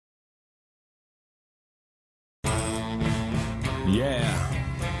Yeah.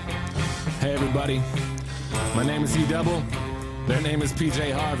 Hey everybody, my name is E-Double, their name is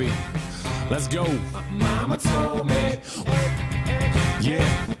PJ Harvey. Let's go. Mama told me.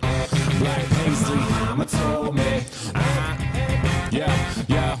 Yeah. Black paisley. Mama told me.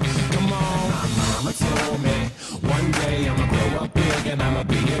 Yeah. Come on. My mama told me one day I'ma grow up big and I'ma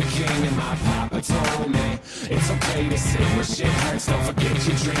be a king. And my papa told me it's okay to sing when shit hurts. Don't forget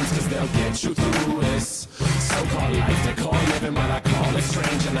your dreams, cause they'll get you through this so-called life they call living, but I call it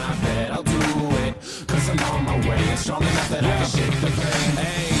strange. And I bet I'll do it, cause I'm on my way and strong enough that I can shake the pain.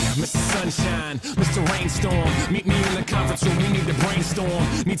 Hey, Mr. Sunshine, Mr. Rainstorm, meet me in the conference room, we need to brainstorm.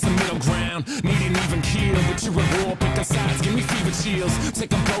 Need some middle ground, need an even keel. But you're at war, pick a sides, give me fever chills. Take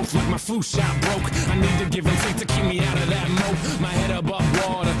them both like my flu shot broke. I need to give and take to keep me out of that moat. My head above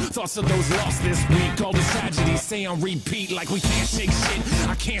water, thoughts of those lost this week. All these tragedies stay on repeat like we can't shake shit.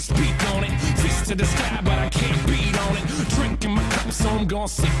 I can't speak on it, fist to the sky but I can't beat on it. Drinking my cup so I'm gon'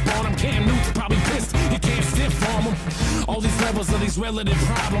 sip on him. Cam Newton's probably pissed, you can't stiff on him. All these levels of these relative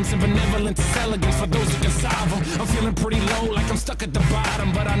problems, and benevolence is elegance for those who can solve them. I'm feeling pretty low like I'm stuck at the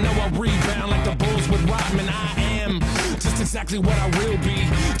bottom, but I know I'll rebound like the Bulls with Rodman. I am just exactly what I will be,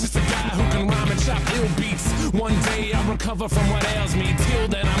 just a guy who can rhyme and chop ill beats. One day I'll recover from what ails me, till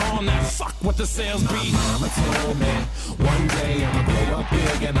then I'm on that fuck what the sales be. My mama told me one day I'ma grow up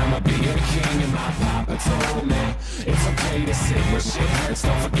big and I'ma be a king. And my papa told me it's okay to sing when shit hurts.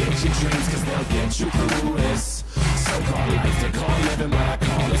 Don't forget your dreams, cause they'll get you through this so-called life they call living, but I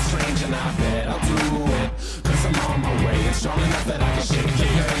call it strange. And I bet I'll do it, cause I'm on my way and strong enough that I can shake the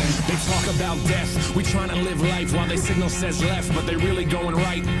pain. They talk about death, we trying to live life while they signal says left, but they really going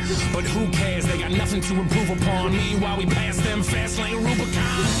right. But who cares, they got nothing to improve upon me while we pass them fast lane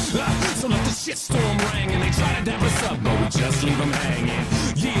Rubicon. So let the shitstorm ring and they try to dap us up, but we just leave them hanging.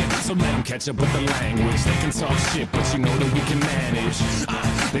 Yeah, so let them catch up with the language. They can talk shit, but you know that we can manage.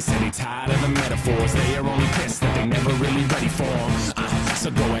 They say they tired of the metaphors, they are only pissed that they never really ready for them.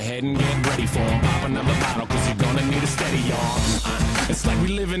 So go ahead and get ready for them. Pop another bottle, cause you're gonna need a steady arm. It's like we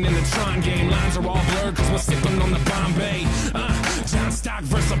living in the Tron game. Lines are all blurred cause we're sipping on the Bombay. John Stock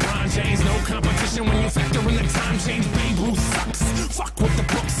versus LeBron James. No competition when you factor in the time change. Babe Ruth sucks, fuck what the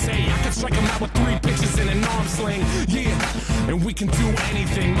books say. I could strike him out with 3 pitches in an arm sling. Yeah, and we can do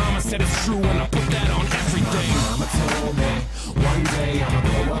anything. Mama said it's true and I put that on everything. My mama told me one day I'ma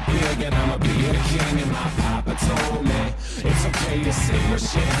grow up big and I'ma be a king. And my papa told me it's okay to sing when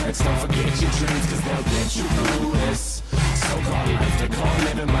shit hurts. Don't forget your dreams, cause they'll get you through this so-called life they call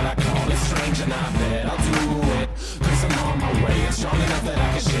living, but I call it strange. And I bet I'll do it, cause I'm on my way and strong enough that I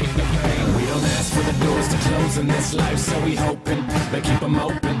can shake the pain. We don't ask for the doors to close in this life, so we hoping they keep them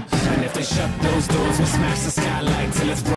open. And if they shut those doors, we'll smash the skylight till it's broken.